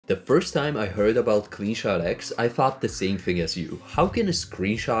The first time I heard about CleanShot X, I thought the same thing as you. How can a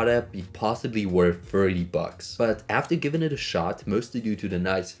screenshot app be possibly worth 30 bucks? But after giving it a shot, mostly due to the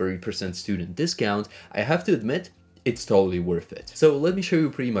nice 30% student discount, I have to admit, it's totally worth it. So let me show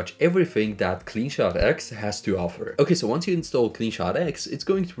you pretty much everything that CleanShot X has to offer. Okay, so once you install CleanShot X, it's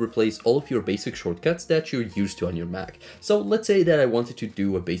going to replace all of your basic shortcuts that you're used to on your Mac. So let's say that I wanted to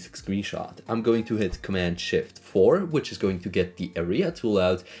do a basic screenshot. I'm going to hit Command-Shift-4, which is going to get the area tool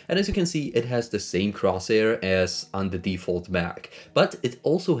out. And as you can see, it has the same crosshair as on the default Mac, but it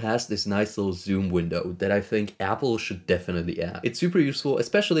also has this nice little zoom window that I think Apple should definitely add. It's super useful,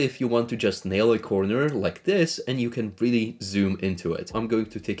 especially if you want to just nail a corner like this and you can really zoom into it. I'm going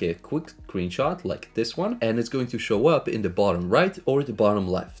to take a quick screenshot like this one, and it's going to show up in the bottom right or the bottom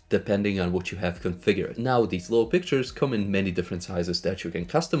left, depending on what you have configured. Now, these little pictures come in many different sizes that you can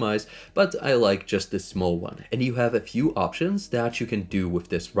customize, but I like just this small one. And you have a few options that you can do with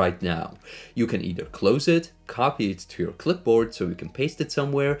this right now. You can either close it, copy it to your clipboard so you can paste it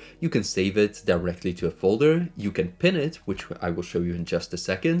somewhere, you can save it directly to a folder, you can pin it, which I will show you in just a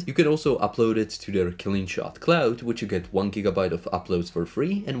second. You can also upload it to their CleanShot Cloud, which you get 1 GB of uploads for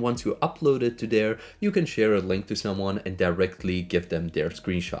free, and once you upload it to there, you can share a link to someone and directly give them their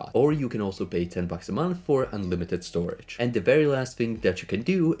screenshot. Or you can also pay 10 bucks a month for unlimited storage. And the very last thing that you can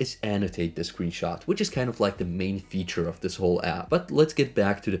do is annotate the screenshot, which is kind of like the main feature of this whole app. But let's get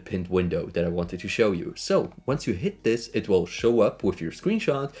back to the pinned window that I wanted to show you. So once you hit this, it will show up with your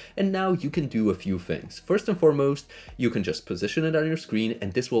screenshot, and now you can do a few things. First and foremost, you can just position it on your screen,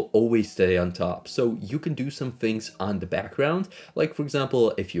 and this will always stay on top. So you can do some things on the background, like for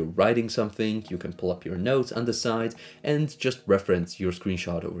example, if you're writing something, you can pull up your notes on the side and just reference your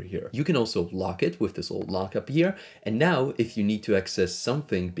screenshot over here. You can also lock it with this old lock up here, and now if you need to access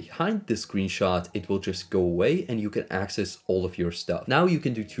something behind the screenshot, it will just go away and you can access all of your stuff. Now you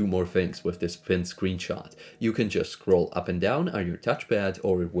can do two more things with this pinned screenshot. You can just scroll up and down on your touchpad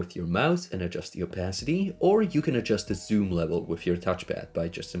or with your mouse and adjust the opacity, or you can adjust the zoom level with your touchpad by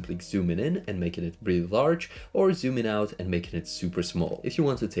just simply zooming in and making it really large, or zooming out and making it super small. If you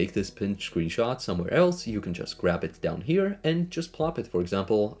want to take this pinned screenshot somewhere else, you can just grab it down here and just plop it, for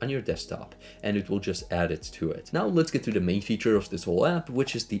example, on your desktop, and it will just add it to it. Now let's get to the main feature of this whole app,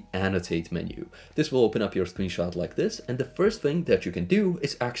 which is the Annotate menu. This will open up your screenshot like this, and the first thing that you can do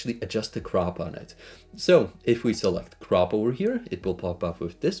is actually adjust the crop on it. So if we select crop over here, it will pop up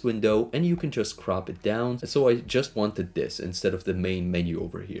with this window and you can just crop it down. So I just wanted this instead of the main menu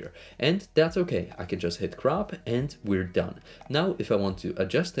over here, and that's okay. I can just hit crop and we're done. Now if I want to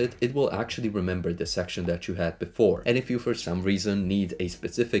adjust it, it will actually remember the section that you had before. And if you for some reason need a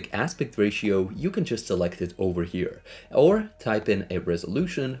specific aspect ratio, you can just select it over here or type in a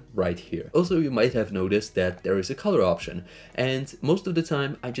resolution right here. Also, you might have noticed that there is a color option, and most of the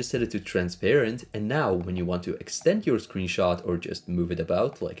time I just set it to transparent, and now when you want to extend your screenshot or just move it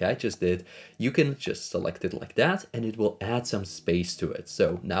about like I just did, you can just select it like that and it will add some space to it.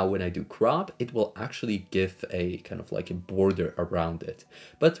 So now when I do crop, it will actually give a kind of like a border around it,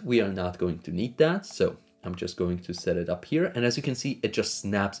 but we are not going to need that. So I'm just going to set it up here, and as you can see, it just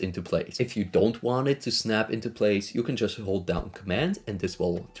snaps into place. If you don't want it to snap into place, you can just hold down Command and this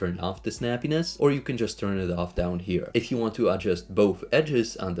will turn off the snappiness, or you can just turn it off down here. If you want to adjust both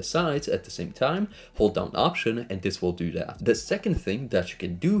edges on the sides at the same time, hold down Option and this will do that. The second thing that you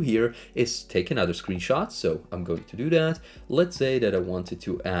can do here is take another screenshot, so I'm going to do that. Let's say that I wanted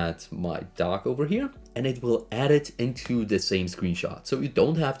to add my dog over here, and it will add it into the same screenshot. So you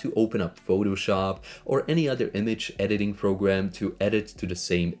don't have to open up Photoshop or any other image editing program to edit to the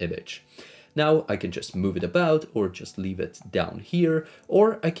same image. Now I can just move it about or just leave it down here,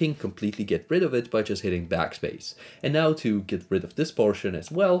 or I can completely get rid of it by just hitting backspace. And now to get rid of this portion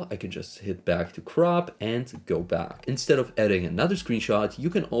as well, I can just hit back to crop and go back. Instead of adding another screenshot, you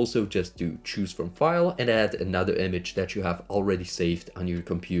can also just do choose from file and add another image that you have already saved on your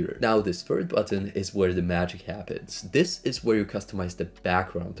computer. Now this third button is where the magic happens. This is where you customize the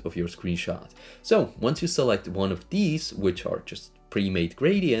background of your screenshot. So once you select one of these, which are just pre-made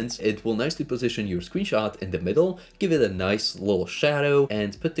gradients, it will nicely position your screenshot in the middle, give it a nice little shadow,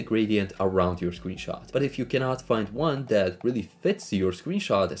 and put the gradient around your screenshot. But if you cannot find one that really fits your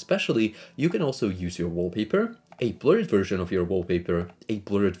screenshot especially, you can also use your wallpaper, a blurred version of your wallpaper, a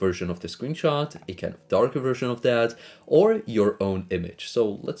blurred version of the screenshot, a kind of darker version of that, or your own image.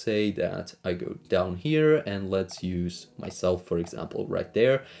 So let's say that I go down here and let's use myself, for example, right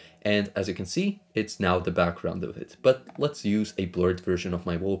there. And as you can see, it's now the background of it. But let's use a blurred version of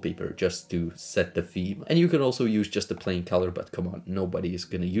my wallpaper just to set the theme. And you can also use just a plain color, but come on, nobody is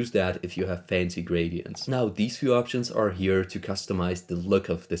gonna use that if you have fancy gradients. Now, these few options are here to customize the look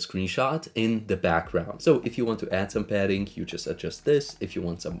of the screenshot in the background. So if you want to add some padding, you just adjust this. If you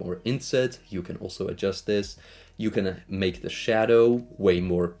want some more inset, you can also adjust this. You can make the shadow way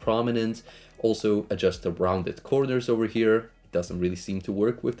more prominent. Also adjust the rounded corners over here. Doesn't really seem to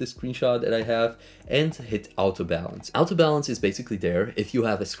work with the screenshot that I have, and hit auto balance. Auto balance is basically there if you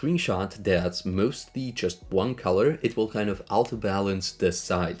have a screenshot that's mostly just one color, it will kind of auto balance the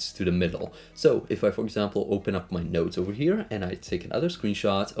sides to the middle. So if I, for example, open up my notes over here and I take another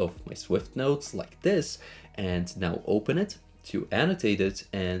screenshot of my Swift notes like this, and now open it to annotate it,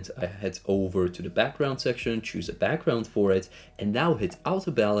 and I head over to the background section, choose a background for it, and now hit auto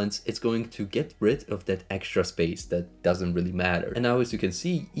balance, it's going to get rid of that extra space that doesn't really matter. And now as you can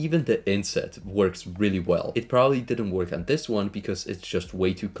see, even the inset works really well. It probably didn't work on this one because it's just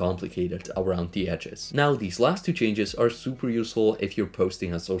way too complicated around the edges. Now these last two changes are super useful if you're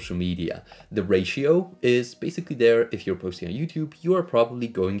posting on social media. The ratio is basically there if you're posting on YouTube, you are probably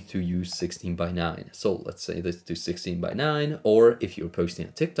going to use 16:9. So let's say this to 16:9. Or if you're posting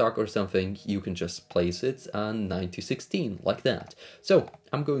on TikTok or something, you can just place it on 9:16 like that. So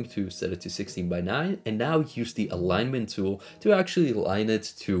I'm going to set it to 16:9 and now use the alignment tool to actually align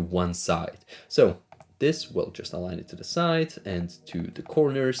it to one side. So this will just align it to the side and to the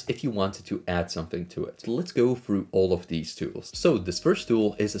corners if you wanted to add something to it. So let's go through all of these tools. So this first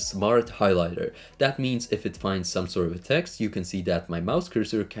tool is a smart highlighter. That means if it finds some sort of a text, you can see that my mouse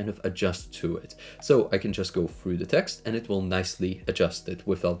cursor kind of adjusts to it. So I can just go through the text and it will nicely adjust it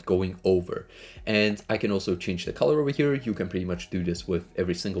without going over. And I can also change the color over here. You can pretty much do this with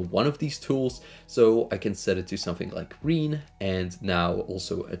every single one of these tools. So I can set it to something like green and now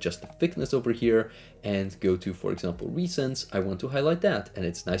also adjust the thickness over here and go to, for example, recents. I want to highlight that and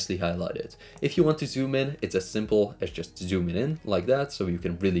it's nicely highlighted. If you want to zoom in, it's as simple as just zooming in like that so you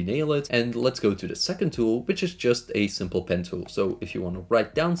can really nail it. And let's go to the second tool, which is just a simple pen tool. So if you want to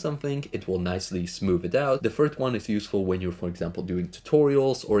write down something, it will nicely smooth it out. The third one is useful when you're, for example, doing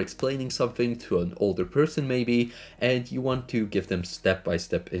tutorials or explaining something to an older person maybe, and you want to give them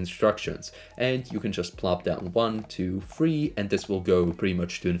step-by-step instructions. And you can just plop down 1, 2, 3, and this will go pretty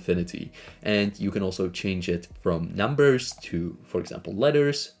much to infinity. And you can also change it from numbers to, for example,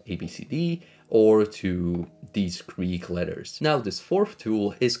 letters, A, B, C, D, or to these Greek letters. Now this fourth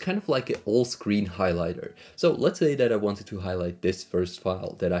tool is kind of like an all-screen highlighter. So let's say that I wanted to highlight this first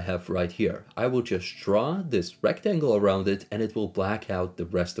file that I have right here. I will just draw this rectangle around it and it will black out the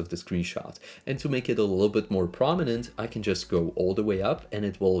rest of the screenshot. And to make it a little bit more prominent, I can just go all the way up and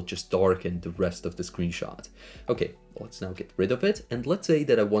it will just darken the rest of the screenshot. Okay, let's now get rid of it. And let's say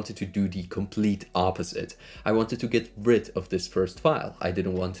that I wanted to do the complete opposite. I wanted to get rid of this first file. I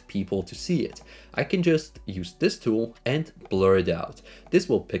didn't want people to see it. I can just use this tool and blur it out. This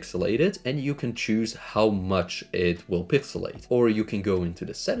will pixelate it and you can choose how much it will pixelate. Or you can go into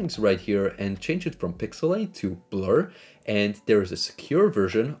the settings right here and change it from pixelate to blur. And there is a secure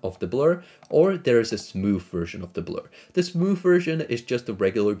version of the blur, or there is a smooth version of the blur. The smooth version is just a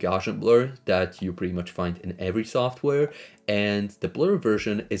regular Gaussian blur that you pretty much find in every software, and the blur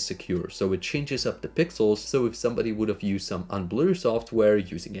version is secure, so it changes up the pixels. So if somebody would have used some unblur software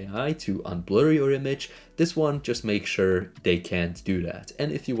using AI to unblur your image, this one just makes sure they can't do that.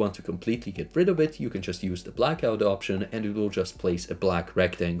 And if you want to completely get rid of it, you can just use the blackout option and it will just place a black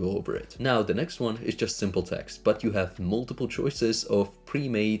rectangle over it. Now the next one is just simple text, but you have multiple choices of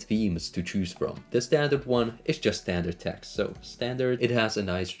pre-made themes to choose from. The standard one is just standard text. So standard, it has a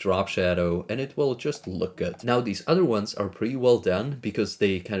nice drop shadow and it will just look good. Now these other ones are pretty well done because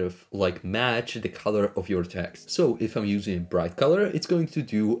they kind of like match the color of your text. So if I'm using a bright color, it's going to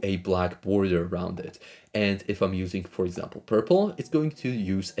do a black border around it. And if I'm using, for example, purple, it's going to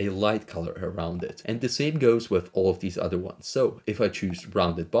use a light color around it. And the same goes with all of these other ones. So if I choose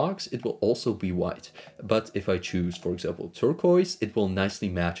rounded box, it will also be white. But if I choose, for example, turquoise, it will nicely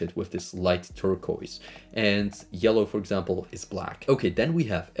match it with this light turquoise. And yellow, for example, is black. Okay, then we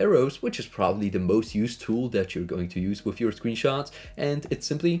have arrows, which is probably the most used tool that you're going to use with your screenshots. And it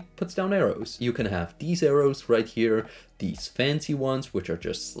simply puts down arrows. You can have these arrows right here. these fancy ones, which are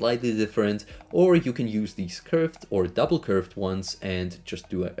just slightly different, or you can use these curved or double curved ones and just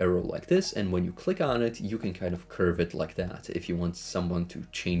do an arrow like this. And when you click on it, you can kind of curve it like that if you want someone to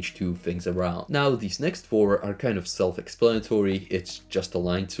change two things around. Now, these next four are kind of self-explanatory. It's just a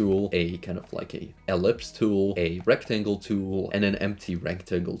line tool, a kind of like a ellipse tool, a rectangle tool, and an empty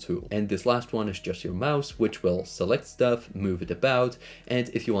rectangle tool. And this last one is just your mouse, which will select stuff, move it about. And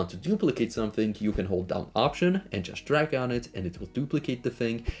if you want to duplicate something, you can hold down Option and just drag on it and it will duplicate the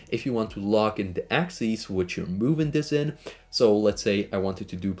thing. If you want to lock in the axes which you're moving this in, so let's say I wanted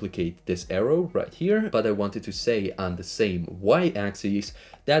to duplicate this arrow right here, but I wanted to say on the same y-axis,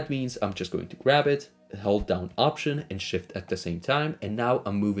 that means I'm just going to grab it, hold down Option and Shift at the same time, and now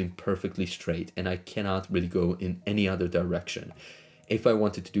I'm moving perfectly straight and I cannot really go in any other direction. If I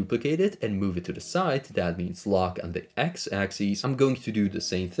wanted to duplicate it and move it to the side, that means lock on the x-axis. I'm going to do the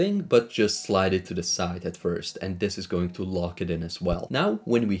same thing, but just slide it to the side at first, and this is going to lock it in as well. Now,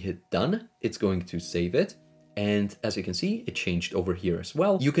 when we hit done, it's going to save it. And as you can see, it changed over here as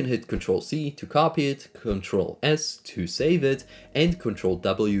well. You can hit Ctrl+C to copy it, Ctrl+S to save it, and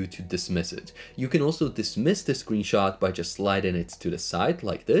Ctrl+W to dismiss it. You can also dismiss the screenshot by just sliding it to the side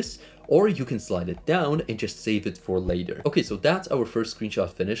like this, or you can slide it down and just save it for later. Okay, so that's our first screenshot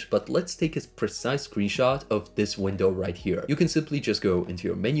finished, but let's take a precise screenshot of this window right here. You can simply just go into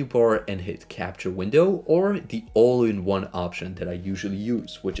your menu bar and hit Capture Window, or the all-in-one option that I usually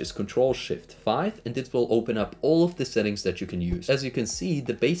use, which is Ctrl+Shift+5, and it will open up all of the settings that you can use. As you can see,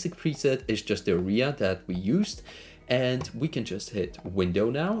 the basic preset is just the area that we used, and we can just hit window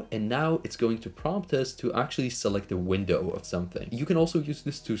now, and now it's going to prompt us to actually select a window of something. You can also use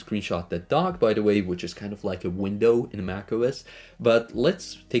this to screenshot the dock, by the way, which is kind of like a window in macOS, but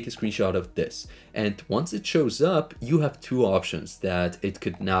let's take a screenshot of this. And once it shows up, you have two options that it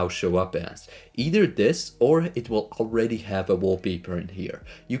could now show up as. Either this, or it will already have a wallpaper in here.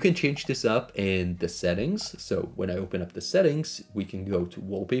 You can change this up in the settings. So when I open up the settings, we can go to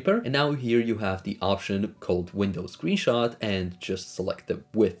wallpaper. And now here you have the option called window screenshot, and just select the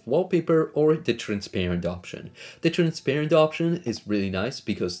with wallpaper or the transparent option. The transparent option is really nice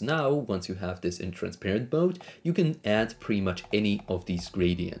because now once you have this in transparent mode, you can add pretty much any of these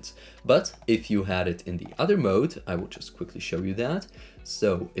gradients. But if you had it in the other mode, I will just quickly show you that.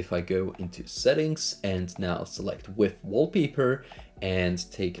 So if I go into settings and now select with wallpaper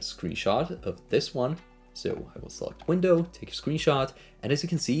and take a screenshot of this one. So I will select window, take a screenshot, and as you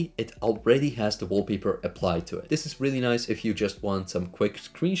can see, it already has the wallpaper applied to it. This is really nice if you just want some quick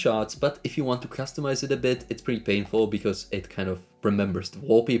screenshots, but if you want to customize it a bit, it's pretty painful because it kind of remembers the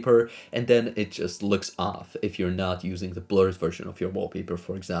wallpaper and then it just looks off if you're not using the blurred version of your wallpaper,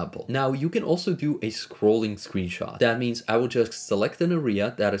 for example. Now you can also do a scrolling screenshot. That means I will just select an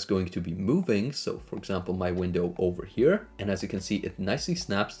area that is going to be moving. So for example, my window over here, and as you can see, it nicely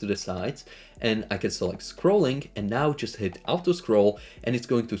snaps to the sides, and I can select scrolling and now just hit auto scroll, and it's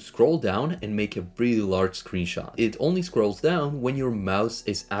going to scroll down and make a really large screenshot. It only scrolls down when your mouse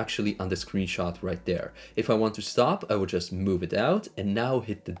is actually on the screenshot right there. If I want to stop, I will just move it out and now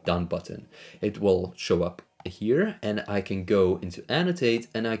hit the done button. It will show up here and I can go into Annotate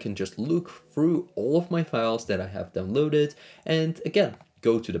and I can just look through all of my files that I have downloaded, and again,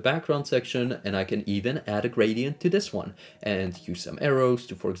 go to the background section, and I can even add a gradient to this one and use some arrows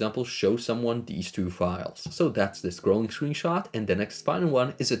to, for example, show someone these two files. So that's the scrolling screenshot, and the next final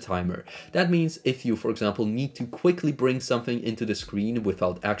one is a timer. That means if you, for example, need to quickly bring something into the screen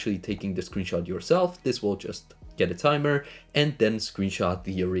without actually taking the screenshot yourself, this will just get a timer and then screenshot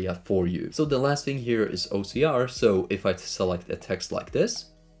the area for you. So the last thing here is OCR. So if I select a text like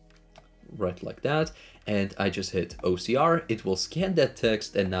this, right like that, and I just hit OCR, it will scan that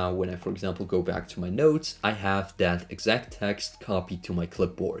text, and now when I, for example, go back to my notes, I have that exact text copied to my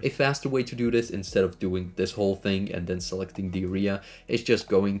clipboard. A faster way to do this, instead of doing this whole thing and then selecting the area, is just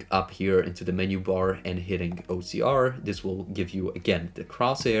going up here into the menu bar and hitting OCR. This will give you, again, the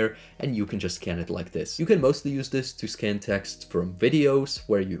crosshair, and you can just scan it like this. You can mostly use this to scan text from videos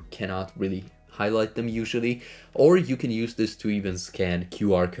where you cannot really highlight them usually, or you can use this to even scan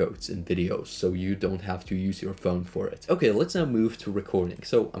QR codes in videos, so you don't have to use your phone for it. Okay, let's now move to recording.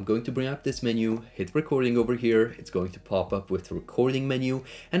 So I'm going to bring up this menu, hit recording over here. It's going to pop up with the recording menu,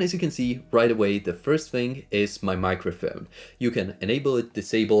 and as you can see right away, the first thing is my microphone. You can enable it,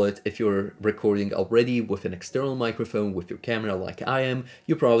 disable it. If you're recording already with an external microphone with your camera like I am,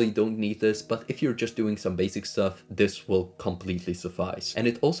 you probably don't need this, but if you're just doing some basic stuff, this will completely suffice. And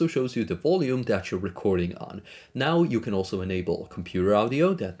it also shows you the volume that you're recording on. Now you can also enable computer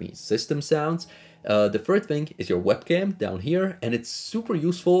audio, that means system sounds, The third thing is your webcam down here, and it's super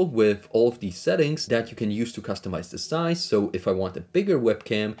useful with all of these settings that you can use to customize the size. So if I want a bigger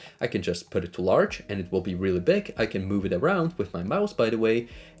webcam, I can just put it to large and it will be really big. I can move it around with my mouse, by the way,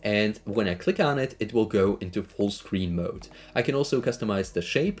 and when I click on it, it will go into full screen mode. I can also customize the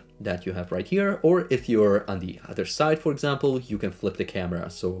shape that you have right here, or if you're on the other side, for example, you can flip the camera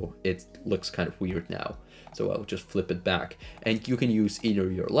so it looks kind of weird now. So I'll just flip it back, and you can use either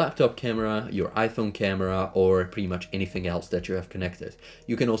your laptop camera, your iPhone camera, or pretty much anything else that you have connected.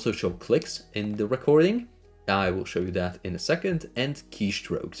 You can also show clicks in the recording. I will show you that in a second, and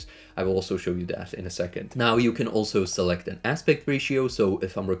keystrokes. I will also show you that in a second. Now you can also select an aspect ratio. So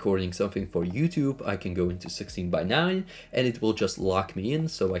if I'm recording something for YouTube, I can go into 16:9 and it will just lock me in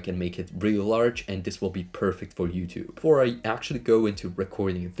so I can make it really large, and this will be perfect for YouTube. Before I actually go into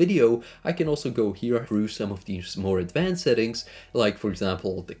recording a video, I can also go here through some of these more advanced settings, like for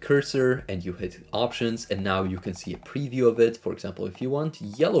example, the cursor, and you hit options and now you can see a preview of it. For example, if you want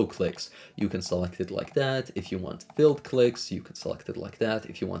yellow clicks, you can select it like that. If you want filled clicks, you can select it like that.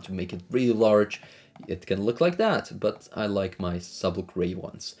 If you want to make it really large, it can look like that, but I like my subtle gray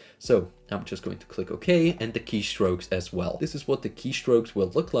ones. So I'm just going to click OK, and the keystrokes as well. This is what the keystrokes will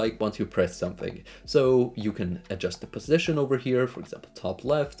look like once you press something. So you can adjust the position over here, for example, top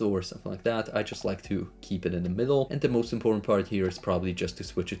left or something like that. I just like to keep it in the middle. And the most important part here is probably just to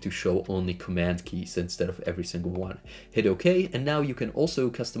switch it to show only command keys instead of every single one. Hit OK, and now you can also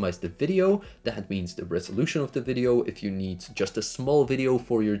customize the video. That means the resolution of the video. If you need just a small video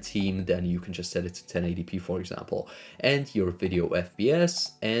for your team, then you can just set it to 1080p, for example, and your video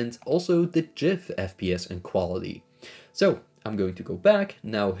FPS, and also the GIF FPS and quality. So I'm going to go back,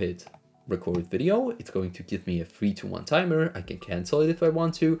 now hit record video. It's going to give me a 3-to-1 timer. I can cancel it if I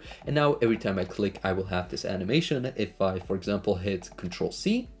want to. And now every time I click, I will have this animation. If I, for example, hit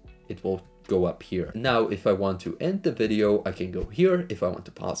Control-C, it will go up here. Now, if I want to end the video, I can go here. If I want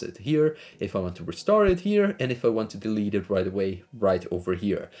to pause it here, if I want to restart it here, and if I want to delete it right away, right over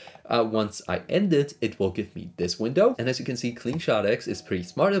here. Once I end it, it will give me this window. And as you can see, CleanShot X is pretty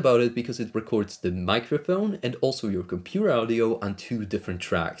smart about it because it records the microphone and also your computer audio on 2 different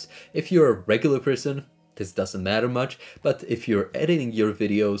tracks. If you're a regular person, this doesn't matter much, but if you're editing your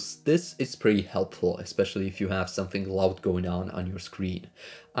videos, this is pretty helpful, especially if you have something loud going on your screen.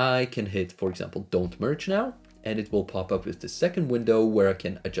 I can hit, for example, don't merge now, and it will pop up with the second window where I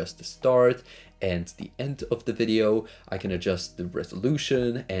can adjust the start and the end of the video. I can adjust the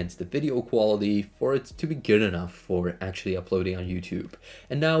resolution and the video quality for it to be good enough for actually uploading on YouTube.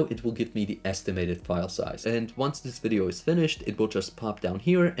 And now it will give me the estimated file size. And once this video is finished, it will just pop down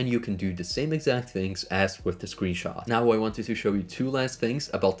here and you can do the same exact things as with the screenshot. Now I wanted to show you 2 last things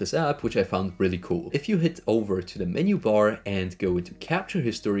about this app, which I found really cool. If you hit over to the menu bar and go into capture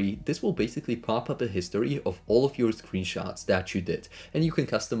history, this will basically pop up a history of all of your screenshots that you did. And you can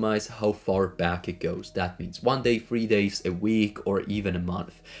customize how far back it goes. That means 1 day, 3 days, a week, or even a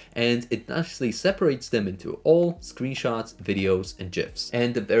month. And it actually separates them into all screenshots, videos, and GIFs.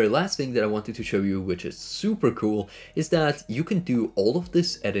 And the very last thing that I wanted to show you, which is super cool, is that you can do all of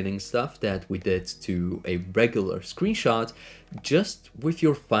this editing stuff that we did to a regular screenshot just with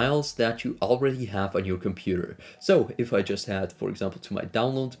your files that you already have on your computer. So if I just head, for example, to my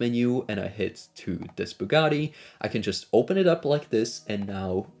download menu and I hit to this Bugatti, I can just open it up like this and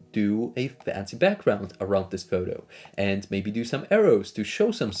now do a fancy background around this photo and maybe do some arrows to show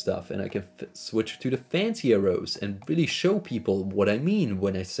some stuff, and I can switch to the fancy arrows and really show people what I mean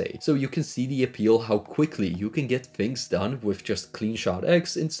when I say. So you can see the appeal, how quickly you can get things done with just CleanShot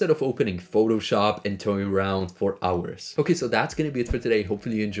X instead of opening Photoshop and toying around for hours. Okay, so that's gonna be it for today.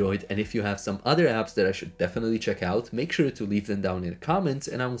 Hopefully you enjoyed, and if you have some other apps that I should definitely check out, make sure to leave them down in the comments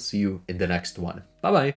and I will see you in the next one. Bye bye.